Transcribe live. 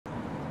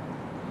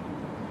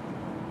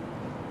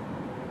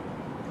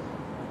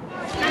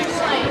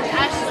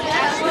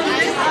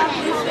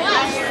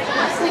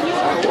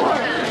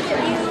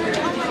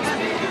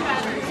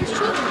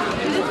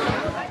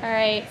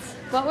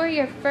What were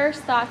your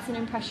first thoughts and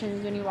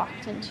impressions when you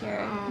walked into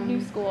your new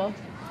school?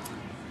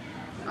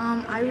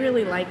 I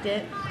really liked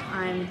it.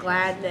 I'm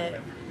glad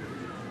that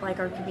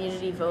our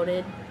community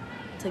voted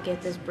to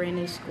get this brand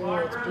new school.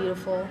 It's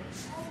beautiful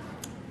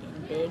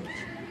and big.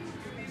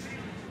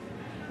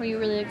 Were you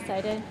really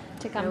excited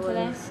to come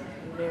today? I was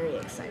very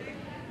excited.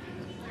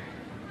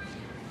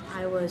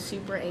 I was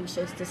super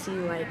anxious to see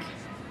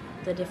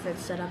the different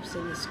setups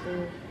in the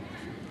school.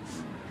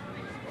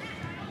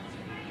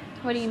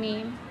 What do you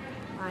mean?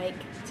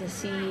 To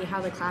see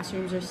how the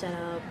classrooms are set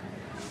up,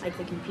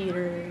 the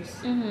computers,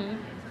 the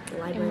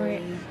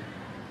library.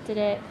 Did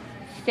it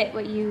fit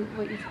what you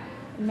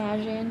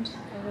imagined,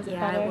 or was it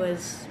better? It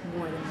was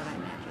more than what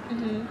I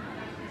imagined.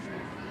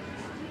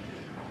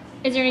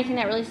 Is there anything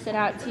that really stood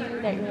out to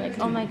you that you're like,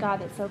 oh my god,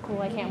 that's so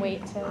cool, I can't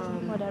wait to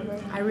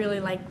whatever? I really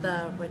like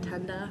the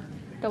rotunda.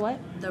 The what?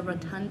 The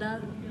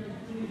rotunda.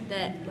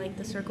 That,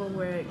 the circle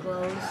where it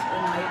glows and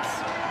lights.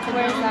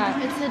 Where is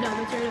that? It's the dome.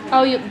 It's right over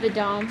there. Oh, the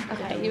dome.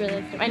 Okay, you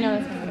really. I know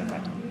that's my favorite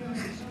part.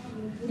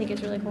 I think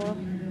it's really cool.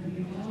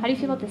 How do you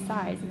feel about the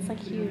size?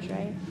 It's huge,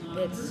 right?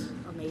 It's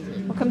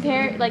amazing. Well,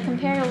 compare it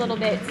a little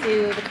bit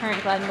to the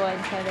current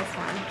Glenwood to this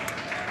one.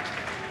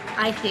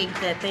 I think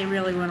that they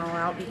really went all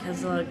out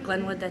because the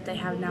Glenwood that they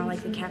have now,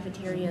 the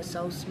cafeteria is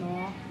so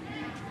small,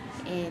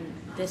 and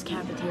this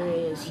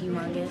cafeteria is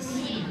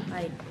humongous.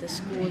 The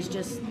school is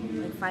just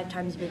 5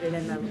 times bigger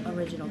than the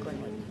original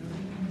Glenwood.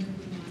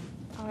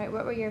 All right,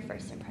 what were your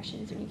first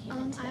impressions when you came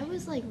in today? I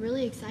was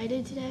really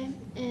excited today,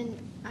 and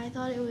I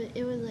thought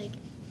it was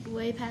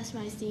way past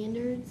my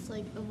standards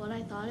of what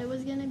I thought it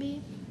was gonna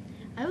be.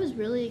 I was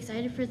really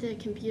excited for the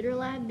computer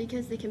lab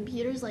because the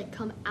computers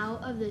come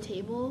out of the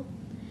table,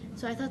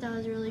 so I thought that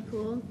was really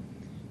cool,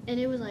 and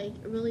it was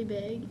really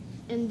big.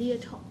 And the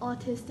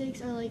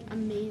autistics are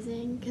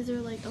amazing because they're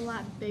a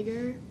lot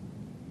bigger,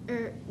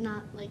 or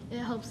not it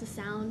helps the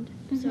sound.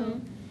 So,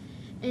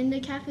 and the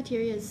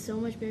cafeteria is so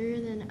much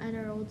bigger than at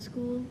our old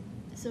school,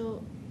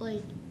 so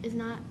it's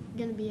not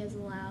gonna be as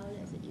loud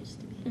as it used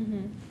to be.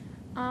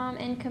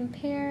 And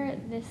compare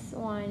this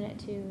one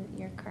to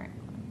your current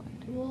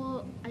Glenwood.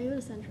 Well, I go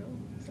to Central.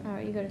 So. Oh,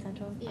 you go to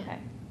Central? Yeah. Okay.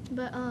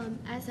 But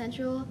at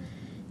Central,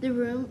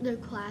 the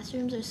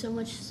classrooms are so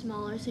much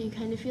smaller, so you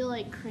kind of feel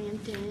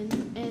cramped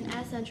in. And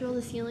at Central,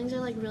 the ceilings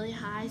are really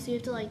high, so you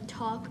have to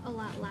talk a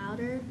lot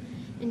louder.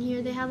 And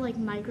here they have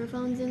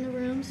microphones in the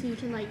room, so you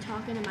can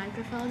talk in a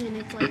microphone, and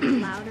it's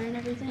louder and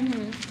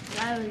everything.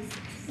 So I was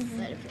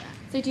excited for that.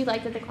 So do you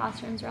like that the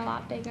classrooms are a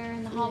lot bigger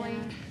in the hallway?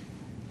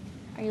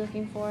 Yeah. Are you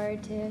looking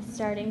forward to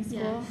starting school?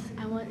 Yes,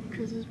 I want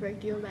Christmas break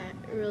to go back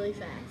really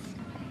fast.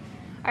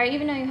 All right,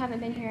 even though you haven't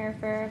been here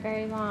for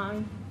very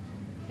long,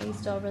 are you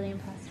still really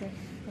impressed with it?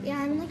 Yeah,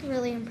 I'm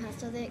really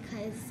impressed with it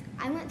because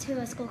I went to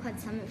a school called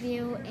Summit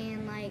View,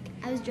 and I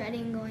was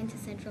dreading going to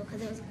Central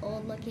because it was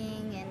old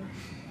looking,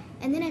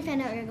 and then I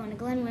found out we were going to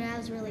Glenwood. I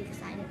was really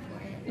excited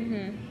for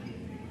it.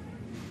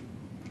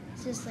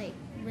 It's just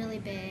really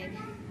big.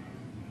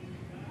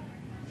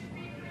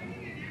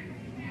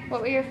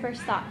 What were your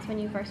first thoughts when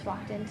you first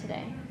walked in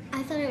today?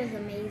 I thought it was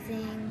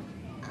amazing.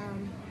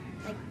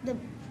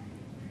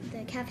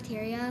 The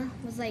cafeteria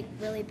was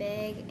really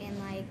big, and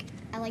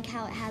I like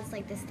how it has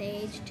the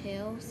stage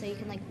too, so you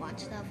can watch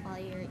stuff while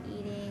you're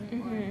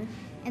eating.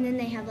 And then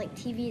they have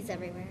TVs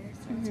everywhere,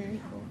 so it's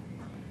pretty cool.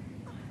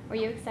 Were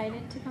you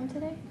excited to come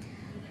today?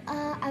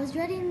 I was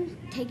dreading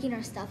taking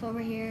our stuff over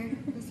here.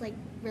 It was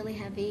really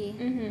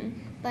heavy,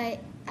 but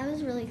I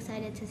was really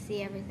excited to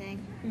see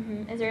everything.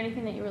 Is there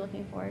anything that you were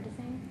looking forward to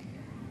seeing?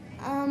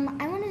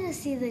 I wanted to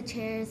see the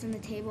chairs and the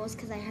tables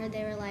because I heard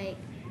they were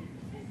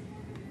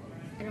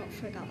I don't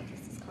forgot what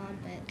this is called,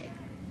 but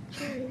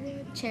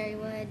cherry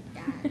wood.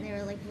 Yeah, and they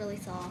were really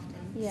soft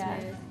and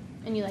smooth.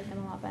 And you like them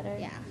a lot better.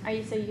 Yeah.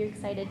 So you're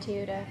excited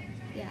too to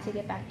Yeah. to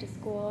get back to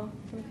school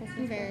from Christmas?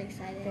 I'm very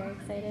excited. Very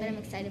excited. But I'm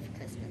excited for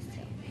Christmas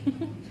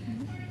too.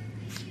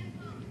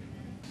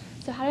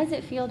 So how does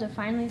it feel to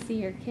finally see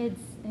your kids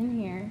in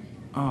here?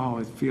 Oh,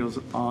 it feels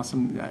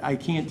awesome. I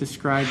can't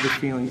describe the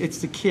feeling. It's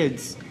the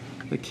kids.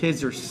 The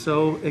kids are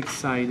so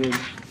excited.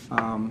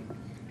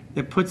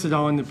 It puts it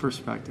all into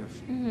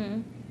perspective.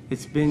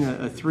 It's been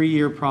a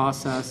 3-year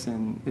process,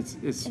 and it's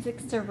Is it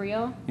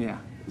surreal? yeah,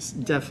 it's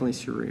definitely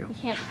surreal. You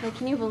can't.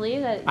 Can you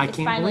believe that I it's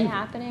can't finally believe it.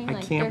 happening? I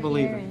Like, can't they're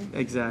believe here it. and-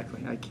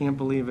 Exactly. I can't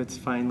believe it's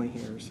finally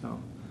here. So,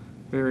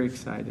 very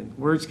excited.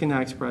 Words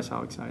cannot express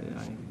how excited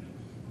I am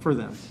for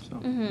them. So,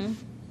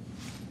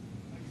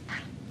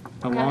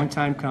 a Okay. long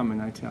time coming,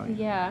 I tell you.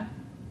 Yeah.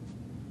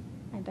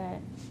 I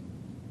bet.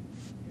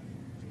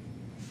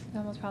 It's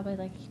almost probably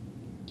like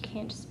you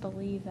can't just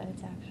believe that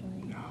it's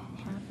actually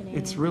happening.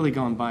 It's really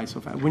gone by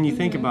so fast. When you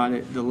think about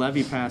it, the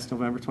levy passed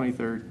November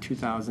 23rd,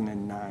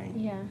 2009.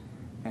 Yeah.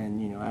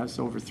 And, that was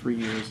over 3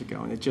 years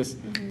ago. And it just,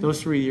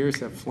 those 3 years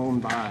have flown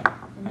by.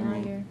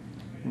 And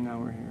now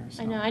we're here.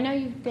 So. I know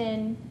you've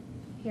been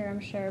here, I'm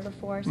sure,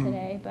 before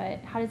today, but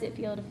how does it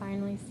feel to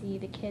finally see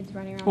the kids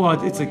running around? Well,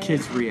 the it's the hallway?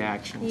 kids'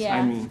 reactions. Yeah.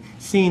 I mean,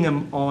 seeing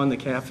them all in the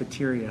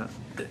cafeteria,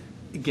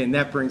 again,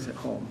 that brings it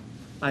home.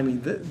 I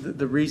mean,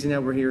 the reason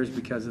that we're here is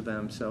because of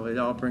them, so it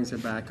all brings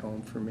it back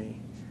home for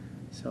me.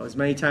 So as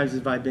many times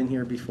as I've been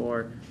here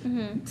before,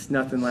 it's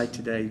nothing like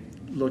today,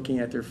 looking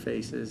at their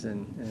faces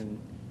and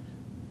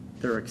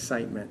their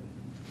excitement.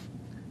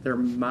 Their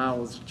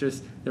mouths,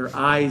 just their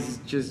eyes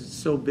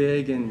just so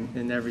big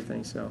and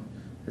everything, so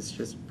it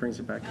just brings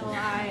it back home.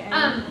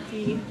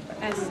 L-I-N-D-S-C-H.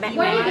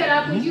 When you get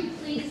up, would you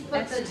please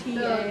put the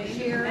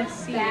chair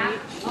back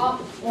up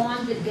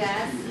on the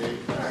desk?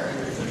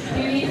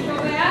 Do you need to go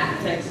back?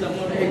 Text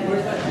someone.